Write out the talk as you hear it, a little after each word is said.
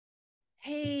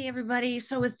Hey, everybody.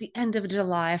 So it's the end of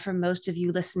July for most of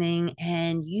you listening,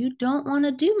 and you don't want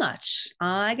to do much.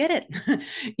 I get it.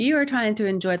 You are trying to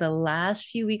enjoy the last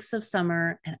few weeks of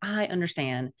summer, and I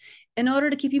understand. In order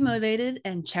to keep you motivated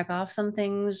and check off some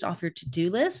things off your to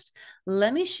do list,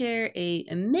 let me share a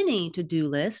mini to do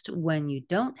list when you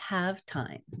don't have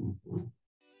time.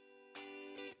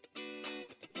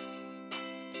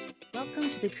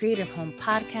 Welcome to the Creative Home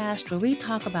Podcast, where we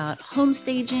talk about home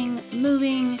staging,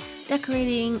 moving,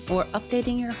 decorating, or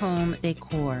updating your home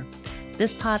decor.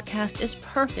 This podcast is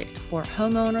perfect for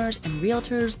homeowners and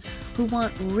realtors who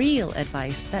want real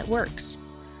advice that works.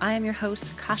 I am your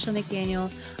host, Kasha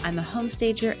McDaniel. I'm a home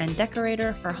stager and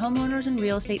decorator for homeowners and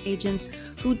real estate agents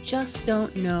who just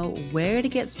don't know where to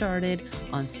get started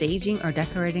on staging or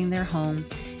decorating their home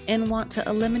and want to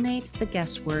eliminate the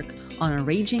guesswork on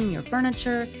arranging your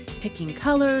furniture, picking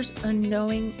colors, and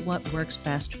knowing what works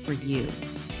best for you.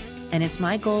 And it's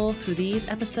my goal through these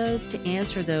episodes to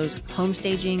answer those home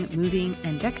staging, moving,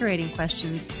 and decorating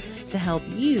questions to help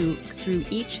you through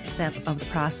each step of the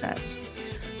process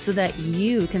so that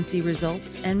you can see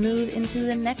results and move into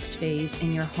the next phase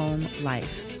in your home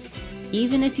life.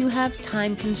 Even if you have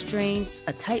time constraints,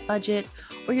 a tight budget,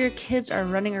 or your kids are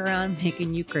running around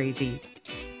making you crazy.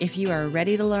 If you are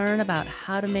ready to learn about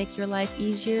how to make your life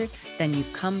easier, then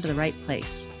you've come to the right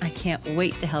place. I can't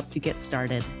wait to help you get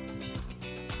started.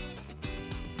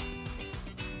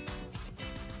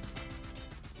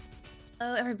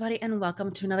 Hello, everybody, and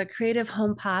welcome to another Creative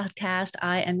Home Podcast.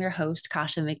 I am your host,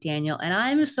 Kasha McDaniel, and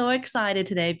I'm so excited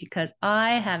today because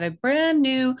I have a brand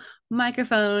new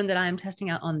microphone that I'm testing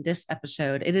out on this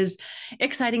episode. It is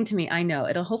exciting to me. I know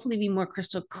it'll hopefully be more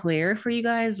crystal clear for you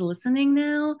guys listening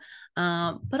now,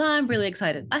 but I'm really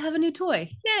excited. I have a new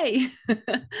toy. Yay!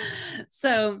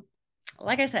 So,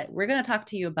 like I said, we're going to talk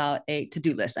to you about a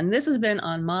to-do list. And this has been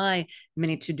on my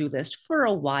mini to-do list for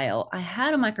a while. I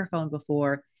had a microphone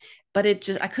before, but I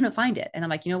couldn't find it. And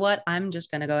I'm like, you know what? I'm just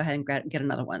going to go ahead and get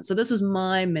another one. So this was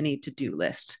my mini to-do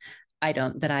list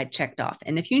item that I checked off.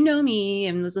 And if you know me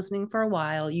and was listening for a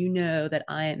while, you know that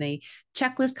I am a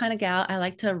checklist kind of gal. I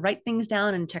like to write things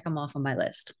down and check them off on my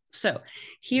list. So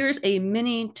here's a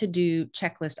mini to-do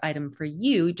checklist item for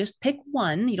you. Just pick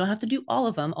one. You don't have to do all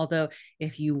of them, although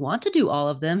if you want to do all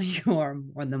of them, you are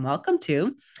more than welcome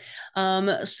to.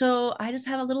 So I just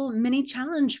have a little mini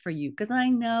challenge for you because I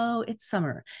know it's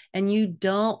summer and you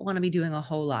don't want to be doing a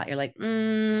whole lot. You're like,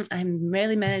 I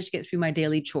barely managed to get through my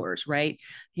daily chores, right?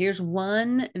 Here's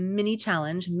one mini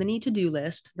challenge, mini to-do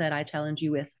list that I challenge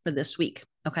you with for this week.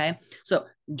 Okay. So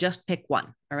just pick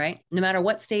one. All right. No matter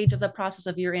what stage of the process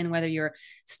of you're in, whether you're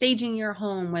staging your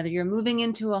home, whether you're moving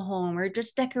into a home or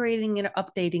just decorating it or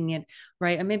updating it,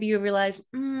 right? And maybe you realize,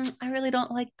 I really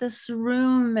don't like this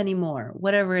room anymore,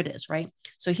 whatever it is, right?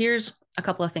 So here's a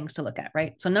couple of things to look at,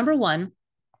 right? So number one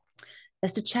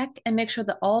is to check and make sure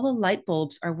that all the light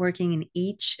bulbs are working in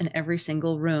each and every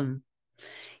single room.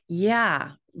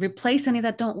 Yeah, replace any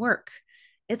that don't work.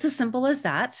 It's as simple as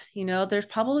that. You know, there's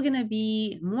probably going to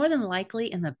be more than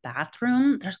likely in the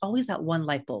bathroom, there's always that one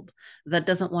light bulb that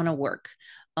doesn't want to work.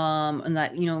 And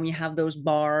that, you know, when you have those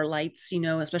bar lights, you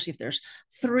know, especially if there's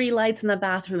three lights in the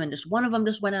bathroom and just one of them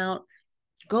just went out,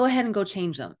 go ahead and go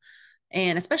change them.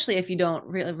 And especially if you don't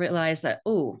really realize that,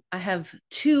 oh, I have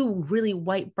two really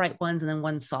white, bright ones and then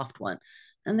one soft one,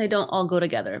 and they don't all go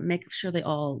together. Make sure they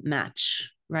all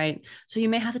match, right? So you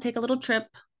may have to take a little trip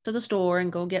to the store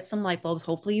and go get some light bulbs.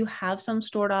 Hopefully, you have some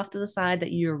stored off to the side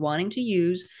that you're wanting to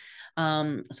use.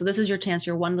 So this is your chance.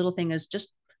 Your one little thing is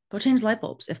just go change light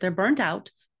bulbs. If they're burnt out,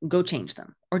 go change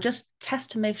them or just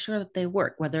test to make sure that they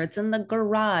work, whether it's in the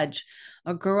garage,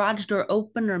 a garage door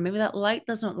opener, maybe that light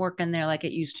doesn't work in there like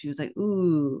it used to. It's like,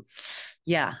 ooh,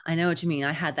 yeah, I know what you mean.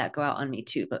 I had that go out on me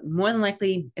too, but more than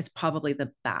likely it's probably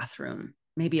the bathroom,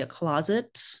 maybe a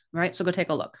closet, right? So go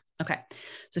take a look. Okay.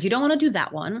 So if you don't want to do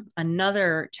that one,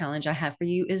 another challenge I have for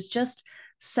you is just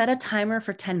set a timer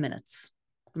for 10 minutes,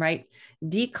 right?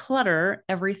 Declutter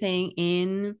everything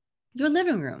in your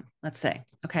living room, let's say,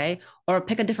 okay? Or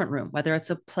pick a different room, whether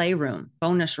it's a playroom,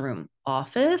 bonus room,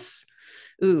 office.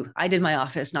 Ooh, I did my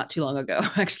office not too long ago,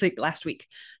 actually last week.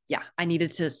 Yeah, I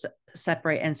needed to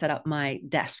separate and set up my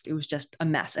desk. It was just a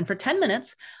mess. And for 10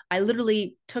 minutes, I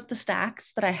literally took the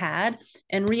stacks that I had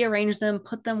and rearranged them,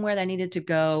 put them where they needed to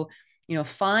go, you know,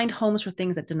 find homes for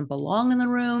things that didn't belong in the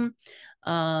room.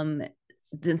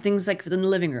 Then things like in the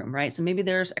living room, right? So maybe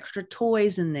there's extra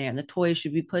toys in there and the toys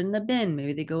should be put in the bin.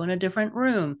 Maybe they go in a different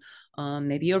room.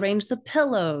 Maybe arrange the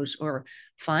pillows or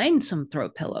find some throw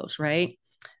pillows, right?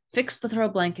 Fix the throw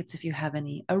blankets if you have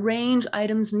any. Arrange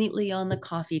items neatly on the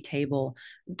coffee table.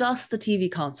 Dust the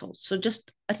TV console. So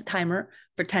just a timer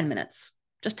for 10 minutes.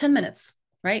 Just 10 minutes,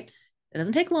 right? It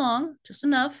doesn't take long, just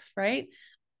enough, right?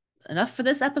 Enough for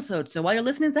this episode. So while you're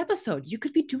listening to this episode, you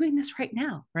could be doing this right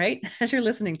now, right? As you're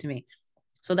listening to me.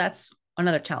 So that's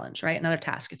another challenge, right? Another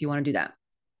task if you want to do that.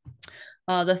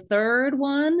 The third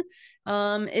one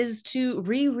is to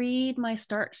reread my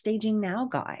Start Staging Now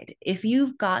guide. If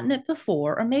you've gotten it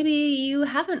before, or maybe you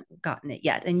haven't gotten it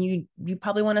yet, and you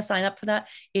probably want to sign up for that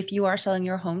if you are selling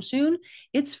your home soon,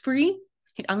 it's free.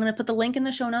 I'm going to put the link in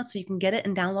the show notes so you can get it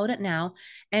and download it now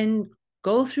and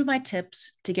go through my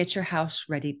tips to get your house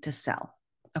ready to sell.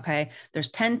 Okay, there's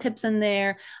 10 tips in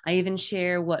there. I even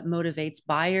share what motivates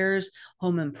buyers,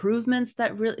 home improvements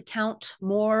that really count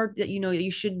more that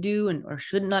you should do and or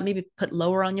should not maybe put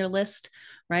lower on your list,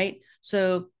 right?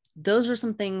 So those are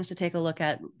some things to take a look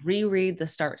at. Reread the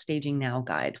Start Staging Now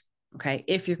guide. Okay,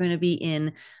 if you're going to be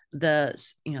in the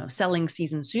selling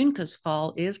season soon, because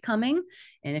fall is coming,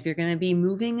 and if you're going to be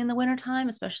moving in the wintertime,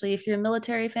 especially if you're a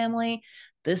military family,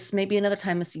 this may be another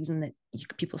time of season that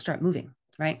people start moving,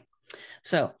 right?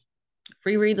 So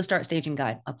reread the Start Staging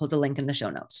guide. I'll put the link in the show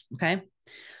notes. Okay.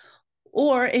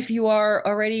 Or if you are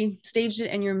already staged it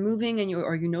and you're moving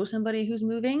or you know somebody who's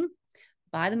moving,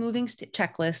 buy the moving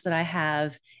checklist that I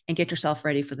have and get yourself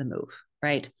ready for the move.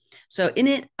 Right. So in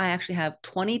it, I actually have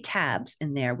 20 tabs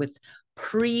in there with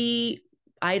preset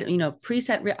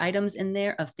items in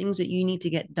there of things that you need to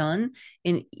get done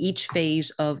in each phase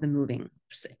of the moving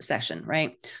session,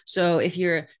 right? So if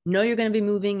you're going to be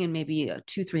moving in maybe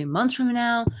 2-3 months from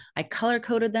now, I color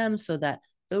coded them so that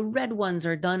the red ones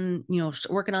are done,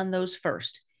 working on those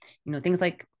first. Things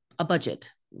like a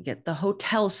budget, get the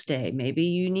hotel stay. Maybe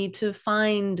you need to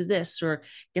find this or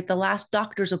get the last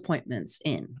doctor's appointments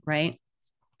in, right?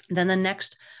 Then the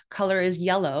next color is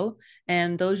yellow,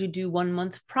 and those you do 1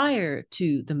 month prior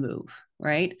to the move,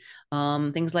 right?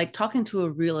 Things like talking to a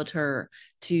realtor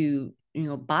to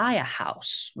buy a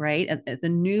house, right, at the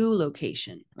new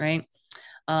location, right?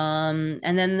 And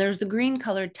then there's the green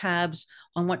colored tabs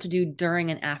on what to do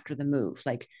during and after the move.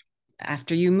 Like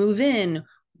after you move in,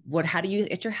 how do you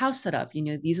get your house set up?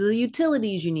 These are the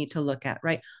utilities you need to look at,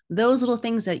 right? Those little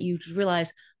things that you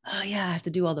realize, oh yeah, I have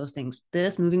to do all those things.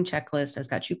 This moving checklist has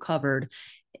got you covered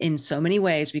in so many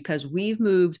ways because we've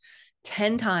moved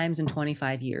 10 times in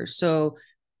 25 years. So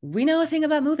we know a thing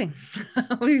about moving.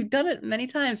 We've done it many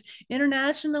times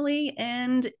internationally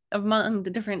and among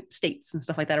the different states and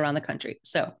stuff like that around the country.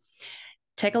 So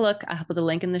take a look. I'll put the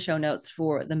link in the show notes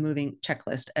for the moving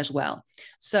checklist as well.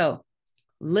 So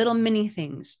little mini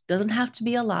things, doesn't have to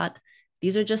be a lot.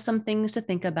 These are just some things to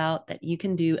think about that you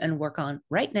can do and work on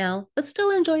right now, but still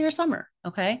enjoy your summer.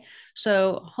 Okay.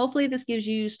 So hopefully this gives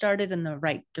you started in the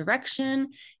right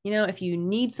direction. If you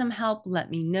need some help,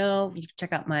 let me know. You can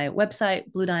check out my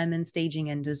website,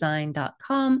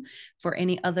 bluediamondstaginganddesign.com, for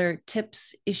any other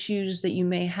tips, issues that you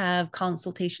may have,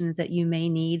 consultations that you may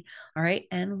need. All right.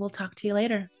 And we'll talk to you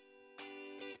later.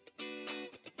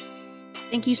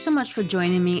 Thank you so much for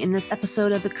joining me in this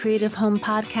episode of the Creative Home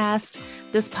Podcast.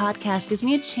 This podcast gives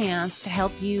me a chance to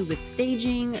help you with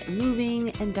staging, moving,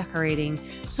 and decorating.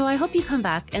 So I hope you come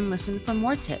back and listen for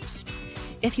more tips.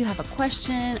 If you have a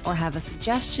question or have a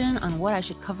suggestion on what I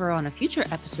should cover on a future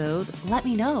episode, let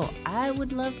me know. I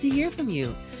would love to hear from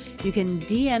you. You can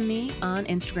DM me on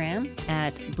Instagram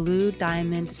at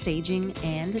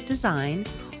bluediamondstaginganddesign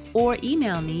or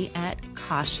email me at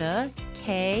Kasha,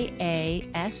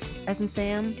 K-A-S as in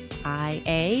Sam,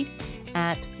 I-A,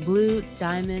 at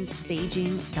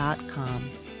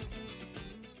bluediamondstaging.com.